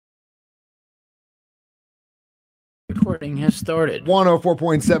Recording has started.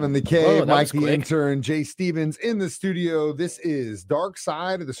 104.7 The Cave. Whoa, Mike the quick. Intern, Jay Stevens in the studio. This is Dark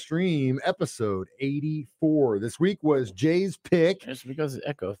Side of the Stream, episode 84. This week was Jay's pick. Just because of the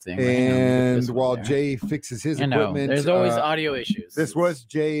echo thing. And while Jay fixes his equipment, there's always audio issues. This was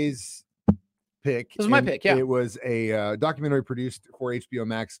Jay's pick. This was my pick, yeah. It was a documentary produced for HBO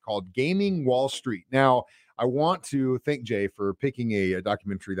Max called Gaming Wall Street. Now, I want to thank Jay for picking a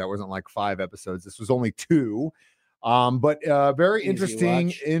documentary that wasn't like 5 episodes. This was only 2. But very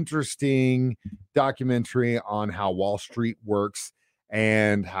interesting documentary on how Wall Street works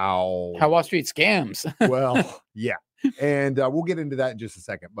and how Wall Street scams. Well, yeah. And we'll get into that in just a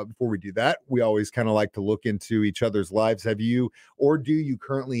second. But before we do that, we always kind of like to look into each other's lives. Have you, or do you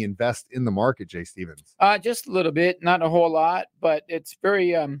currently invest in the market, Jay Stevens? Just a little bit, not a whole lot, but it's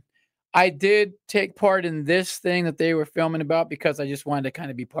very, I did take part in this thing that they were filming about because I just wanted to kind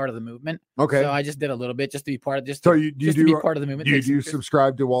of be part of the movement. Okay. So I just did a little bit just to be part of this. So you do be part of the movement. Do you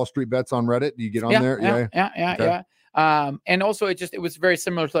subscribe to Wall Street Bets on Reddit? Do you get on there? Yeah. And also it was very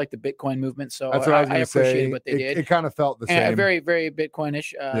similar to like the Bitcoin movement. So that's what I appreciated what they did. It kind of felt the same. And very, very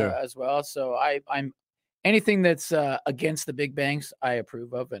Bitcoinish as well. So I'm anything that's against the big banks, I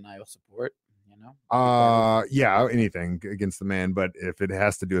approve of and I will support. Yeah, anything against the man, but if it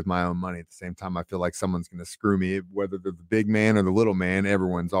has to do with my own money at the same time, I feel like someone's going to screw me, whether they're the big man or the little man.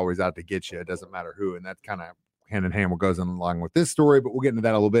 Everyone's always out to get you. It doesn't matter who, and that's kind of hand in hand what goes along with this story, but we'll get into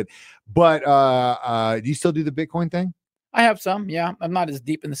that a little bit. But do you still do the Bitcoin thing? I have some. Yeah, I'm not as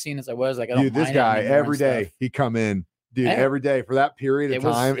deep in the scene as I was. Like, I don't. Dude, this guy every day he come in. Dude, every day for that period of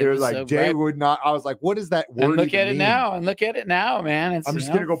time, it was like Jay would not. I was like, "What is that word?" And look at it now, man. I'm just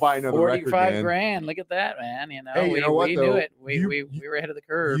gonna go buy another record, man. $45,000. Look at that, man. Hey, we knew it. We were ahead of the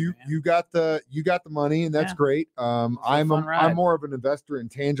curve. You got the money, and that's great. I'm more of an investor in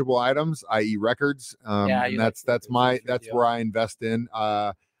tangible items, i.e., records. And that's where I invest in.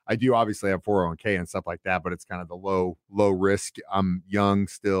 I do obviously have 401k and stuff like that, but it's kind of the low risk. I'm young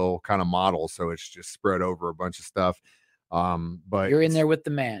still, kind of model, so it's just spread over a bunch of stuff. But you're in there with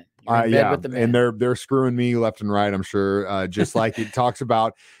the man. You're in bed with the man. And they're screwing me left and right, I'm sure. Just like it talks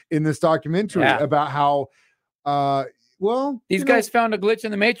about in this documentary about how these guys found a glitch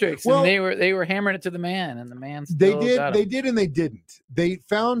in the matrix and they were hammering it to the man, and the man they did and they didn't. They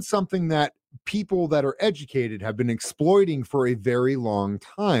found something that people that are educated have been exploiting for a very long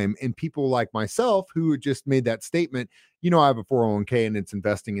time, and people like myself who just made that statement, I have a 401k and it's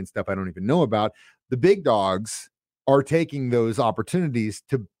investing in stuff I don't even know about. The big dogs are taking those opportunities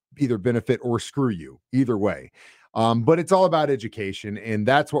to either benefit or screw you, either way. But it's all about education, and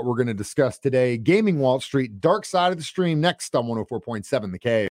that's what we're going to discuss today. Gaming Wall Street, Dark Side of the Stream, next on 104.7 The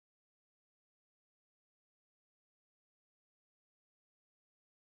Cave.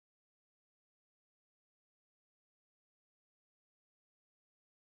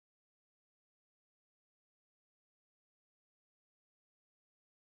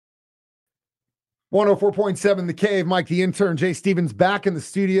 .7 The Cave. Mike the Intern, Jay Stevens back in the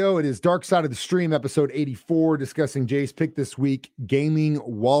studio. It is Dark Side of the Stream, episode 84, discussing Jay's pick this week, Gaming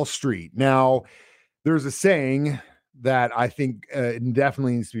Wall Street. Now, there's a saying that I think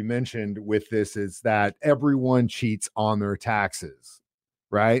definitely needs to be mentioned with this, is that everyone cheats on their taxes,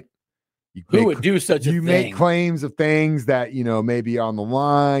 right? Who would do such a thing? You make claims of things that, may be on the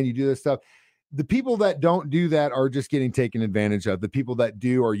line. You do this stuff. The people that don't do that are just getting taken advantage of. The people that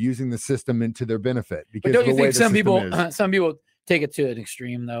do are using the system into their benefit. Because but don't you think some people take it to an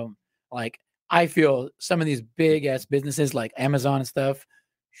extreme though? Like, I feel some of these big ass businesses like Amazon and stuff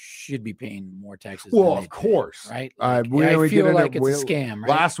should be paying more taxes. Well, of course, right? Like, I feel like it's a scam. Right?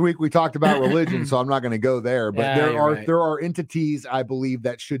 Last week we taled about religion, so I'm not going to go there. But there are entities I believe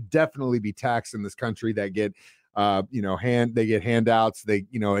that should definitely be taxed in this country that get they get handouts.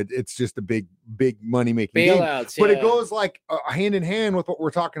 It's just a big money making bailouts, but it goes like hand in hand with what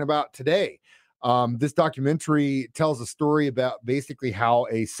we're talking about today. This documentary tells a story about basically how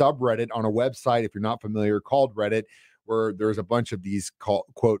a subreddit on a website, if you're not familiar, called Reddit, where there's a bunch of these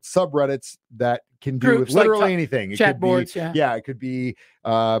quote subreddits that can do with literally anything. It chat boards, it could be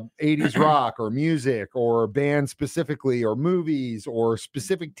 80s rock or music or bands specifically, or movies or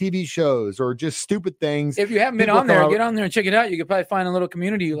specific TV shows, or just stupid things. If you haven't been on there, get on there and check it out. You could probably find a little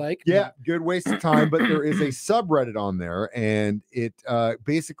community you like. Yeah, good waste of time. But there is a subreddit on there, and it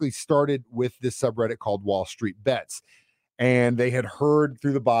basically started with this subreddit called Wall Street Bets. And they had heard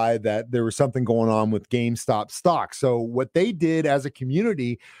through the buy that there was something going on with GameStop stock. So what they did as a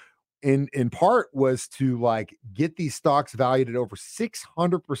community in part was to get these stocks valued at over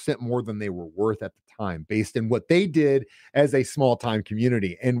 600% more than they were worth at the time, based on what they did as a small time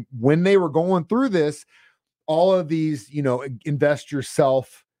community. And when they were going through this, all of these, invest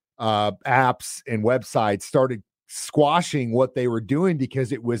yourself apps and websites started squashing what they were doing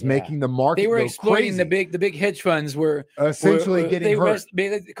because it was making the market They were go exploiting crazy. the big hedge funds were Essentially getting hurt.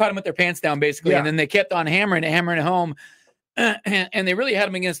 They caught them with their pants down basically, and then they kept on hammering it home, and they really had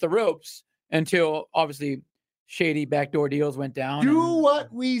them against the ropes until obviously shady backdoor deals went down. Do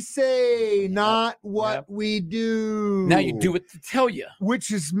what we say, not what we do. Now you do what they tell you,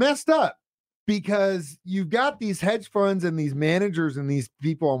 which is messed up. Because you've got these hedge funds and these managers and these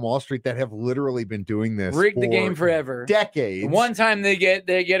people on Wall Street that have literally been doing this, rigged the game forever, decades. One time they get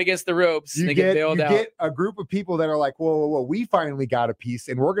against the ropes, they get bailed out. You get a group of people that are like, whoa, we finally got a piece,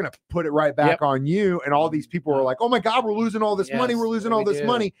 and we're gonna put it right back on you. And all these people are like, oh my God, we're losing all this money. We're losing all this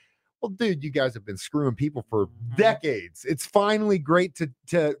money. Well, dude, you guys have been screwing people for decades. It's finally great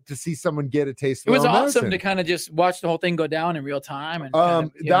to see someone get a taste of it. It was awesome to kind of just watch the whole thing go down in real time.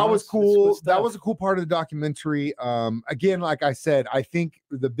 And that was cool. That was a cool part of the documentary. Again, like I said, I think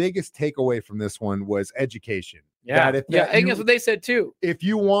the biggest takeaway from this one was education. I think that's what they said too. If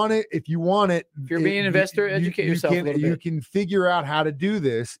you want it, if you're being an investor, educate yourself a little bit. You can figure out how to do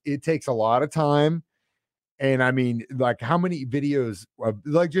this. It takes a lot of time. And I mean, like, how many videos of,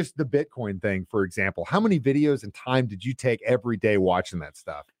 like, just the Bitcoin thing, for example, how many videos and time did you take every day watching that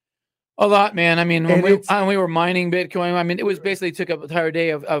stuff? A lot, man. I mean, when we were mining Bitcoin, I mean, it was basically took up an entire day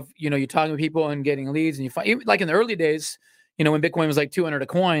of you talking to people and getting leads, and you find, like in the early days, when Bitcoin was like 200 a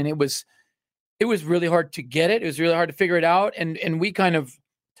coin, it was really hard to get it. It was really hard to figure it out. And we kind of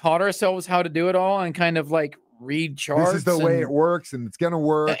taught ourselves how to do it all and kind of like read charts. This is the way it works, and it's going to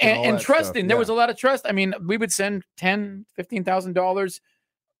work. And trusting. There was a lot of trust. I mean, we would send $10,000, $15,000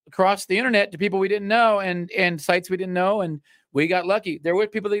 across the internet to people we didn't know and sites we didn't know. And we got lucky. There were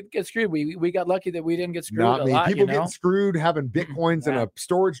people that get screwed. We got lucky that we didn't get screwed. Not me. People getting screwed having Bitcoins in a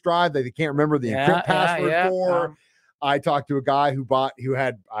storage drive that they can't remember the encrypt password for. I talked to a guy who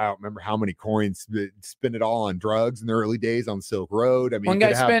had, I don't remember how many coins, spent it all on drugs in the early days on Silk Road. I mean, one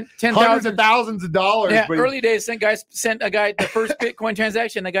guy spent hundreds of thousands of dollars. Yeah, early days, sent a guy the first Bitcoin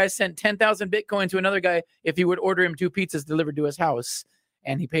transaction. The guy sent 10,000 Bitcoin to another guy if he would order him 2 pizzas delivered to his house,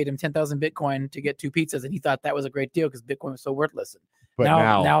 and he paid him 10,000 Bitcoin to get 2 pizzas, and he thought that was a great deal because Bitcoin was so worthless. But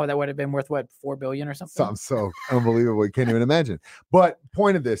now that would have been worth what, $4 billion or something? Something so unbelievable, you can't even imagine. But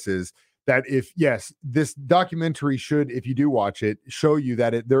point of this is that this documentary should, if you do watch it, show you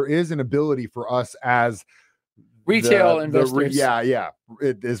that there is an ability for us as retail investors.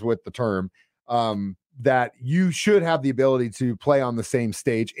 It is with the term, that you should have the ability to play on the same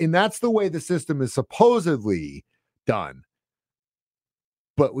stage. And that's the way the system is supposedly done.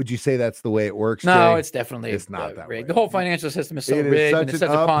 But would you say that's the way it works? No, Jay? it's definitely not that rigged. way. The whole financial system is so rigged, and it's such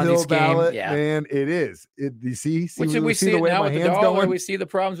a Ponzi scheme. Ballot, man, it is. You see we see the way my hand's going. We see the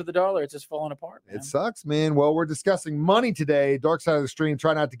problems with the dollar. It's just falling apart, man. It sucks, man. Well, we're discussing money today. Dark side of the stream.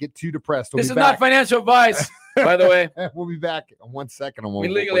 Try not to get too depressed. This is not financial advice, by the way. We'll be back in 1 second. We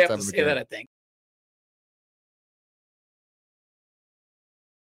legally have to say that, I think.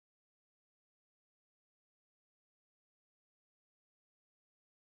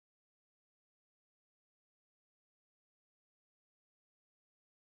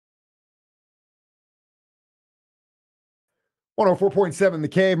 .7 The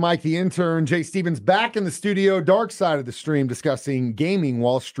Cave, Mike the Intern, Jay Stevens back in the studio, dark side of the stream, discussing Gaming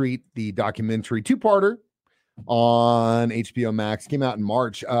Wall Street, the documentary 2-parter on HBO Max. Came out in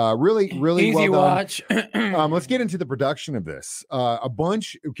March. Really easy well watch. Let's get into the production of this. A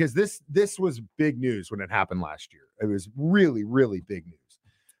bunch, because this was big news when it happened last year. It was really, really big news.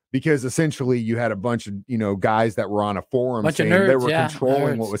 Because essentially you had a bunch of, guys that were on a forum saying they were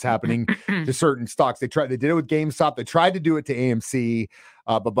controlling what was happening to certain stocks. They did it with GameStop. They tried to do it to AMC.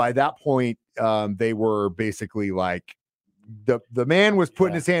 But by that point, they were basically like, the man was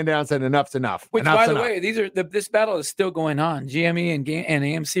putting his hand down and said, enough's enough. Which, by the way, this battle is still going on. GME and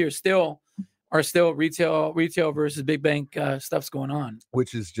AMC are still retail versus big bank stuff's going on.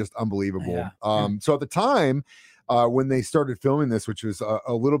 Which is just unbelievable. So at the time, when they started filming this, which was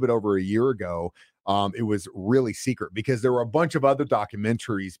a little bit over a year ago, it was really secret because there were a bunch of other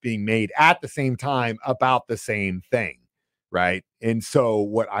documentaries being made at the same time about the same thing, right? And so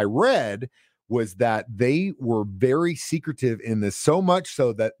what I read was that they were very secretive in this, so much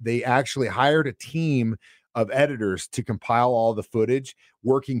so that they actually hired a team of editors to compile all the footage,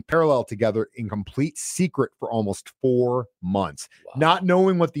 working parallel together in complete secret for almost 4 months, not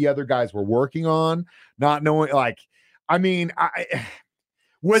knowing what the other guys were working on, not knowing,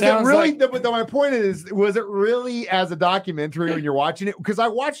 Was it really? But my point is, was it really as a documentary when you're watching it? Because I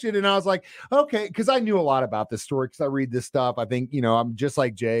watched it and I was like, okay, because I knew a lot about this story because I read this stuff. I think, I'm just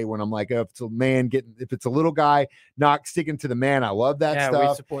like Jay when I'm like, if it's a man if it's a little guy not sticking to the man, I love that stuff.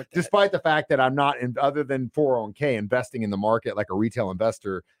 We support that. Despite the fact that I'm not other than 401k investing in the market like a retail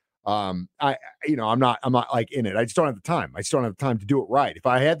investor. I'm not like in it. I just don't have the time. I just don't have the time to do it right. If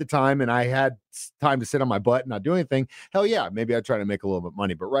I had the time and I had time to sit on my butt and not do anything, hell yeah, maybe I'd try to make a little bit of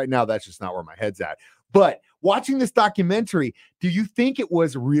money. But right now, that's just not where my head's at. But watching this documentary, do you think it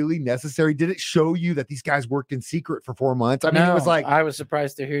was really necessary? Did it show you that these guys worked in secret for 4 months? I mean, it was like, I was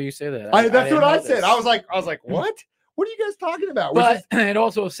surprised to hear you say that. That's what I said. I was like, what? What are you guys talking about? But it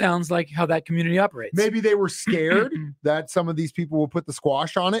also sounds like how that community operates. Maybe they were scared that some of these people will put the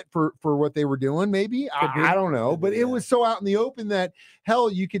squash on it for what they were doing. Maybe I don't know, but it was so out in the open that hell,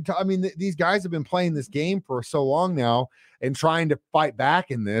 you could. These guys have been playing this game for so long now and trying to fight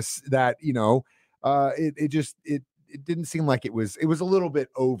back in this that it didn't seem like it was a little bit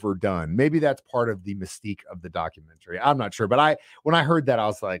overdone. Maybe that's part of the mystique of the documentary. I'm not sure, but when I heard that, I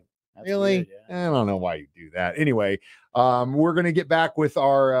was like, that's really weird, yeah. I don't know why you do that. Anyway, we're going to get back with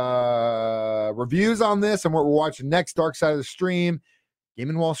our reviews on this and what we're watching next. Dark Side of the Stream,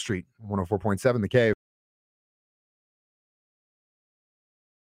 Gaming Wall Street, 104.7 The Cave.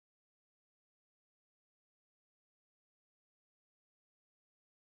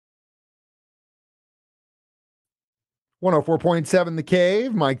 .7 The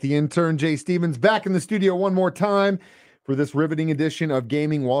Cave. Mike the intern, Jay Stevens, back in the studio one more time for this riveting edition of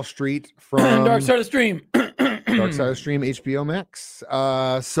Gaming Wall Street from Dark Side of the Stream. Dark Side of the Stream, HBO Max.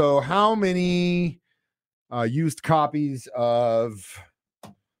 So how many used copies of,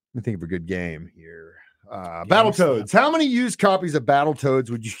 let me think of a good game here. Battletoads. How many used copies of Battletoads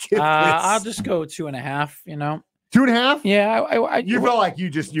would you give this? I'll just go 2.5, 2.5? Yeah. You felt like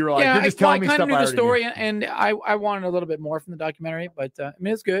you're just telling me stuff. I knew the story, and I wanted a little bit more from the documentary, but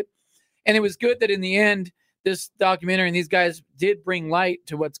it's good. And it was good that in the end, this documentary and these guys did bring light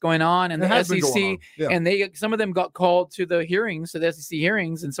to what's going on, and the SEC, and some of them got called to the hearings, to the SEC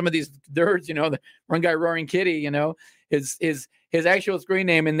hearings, and some of these nerds, the one guy, Roaring Kitty, his actual screen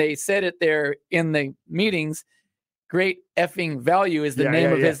name, and they said it there in the meetings. Great effing value is the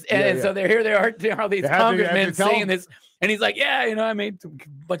name of his, and so here they are, all these congressmen saying this, and he's like, I made a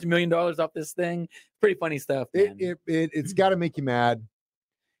bunch of $1 million off this thing. Pretty funny stuff. It's got to make you mad.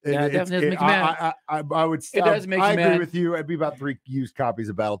 It definitely does make you mad. I would. It does make you mad. I agree with you. It'd be about 3 used copies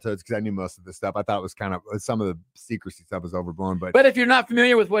of Battletoads because I knew most of this stuff. I thought it was kind of some of the secrecy stuff was overblown. But if you're not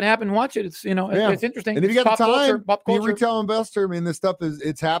familiar with what happened, watch it. It's it's interesting. And if you got the time, be a retail investor. This stuff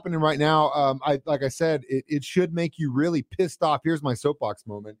it's happening right now. Like I said, it should make you really pissed off. Here's my soapbox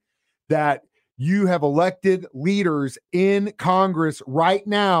moment: that you have elected leaders in Congress right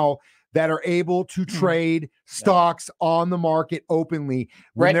now that are able to trade stocks on the market openly.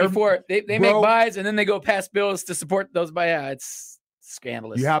 Right before they make buys and then they go pass bills to support those buys. Yeah, it's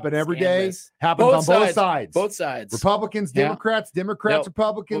scandalous. You happen every day. Happens on both sides. Both sides. Republicans, Democrats,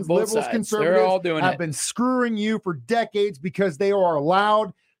 Republicans, liberals, sides. Conservatives They're all doing have been screwing you for decades because they are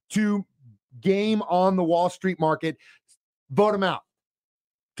allowed to game on the Wall Street market. Vote them out.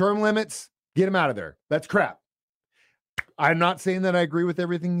 Term limits, get them out of there. That's crap. I'm not saying that I agree with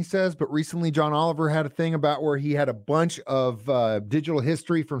everything he says, but recently John Oliver had a thing about where he had a bunch of digital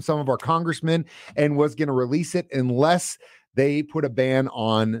history from some of our congressmen and was going to release it unless they put a ban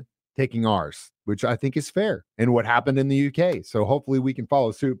on taking ours, which I think is fair and what happened in the UK. So hopefully we can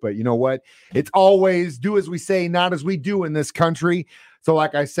follow suit. But you know what? It's always do as we say, not as we do in this country. So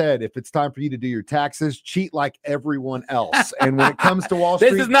like I said, if it's time for you to do your taxes, cheat like everyone else. And when it comes to Wall Street,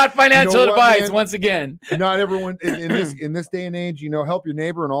 this is not financial advice, man, once again. Not everyone in this day and age, help your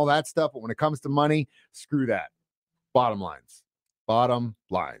neighbor and all that stuff. But when it comes to money, screw that. Bottom lines.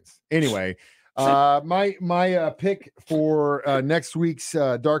 Anyway, my pick for next week's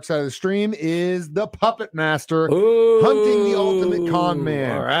Dark Side of the Stream is The Puppet Master. Hunting the Ultimate Con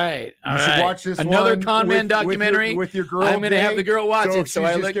Man. All right. You should watch this another con man documentary with your girl. I'm going to have the girl watch it, so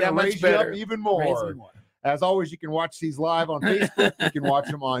I look that much better. Even more. As always, you can watch these live on Facebook. You can watch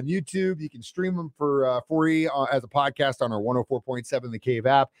them on YouTube. You can stream them for free as a podcast on our 104.7 The Cave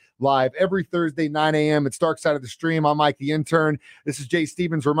app. Live every Thursday, 9 a.m. It's Dark Side of the Stream. I'm Mike the intern. This is Jay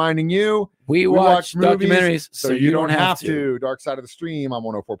Stevens reminding you we watch documentaries so you don't have to. Dark Side of the Stream on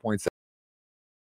 104.7.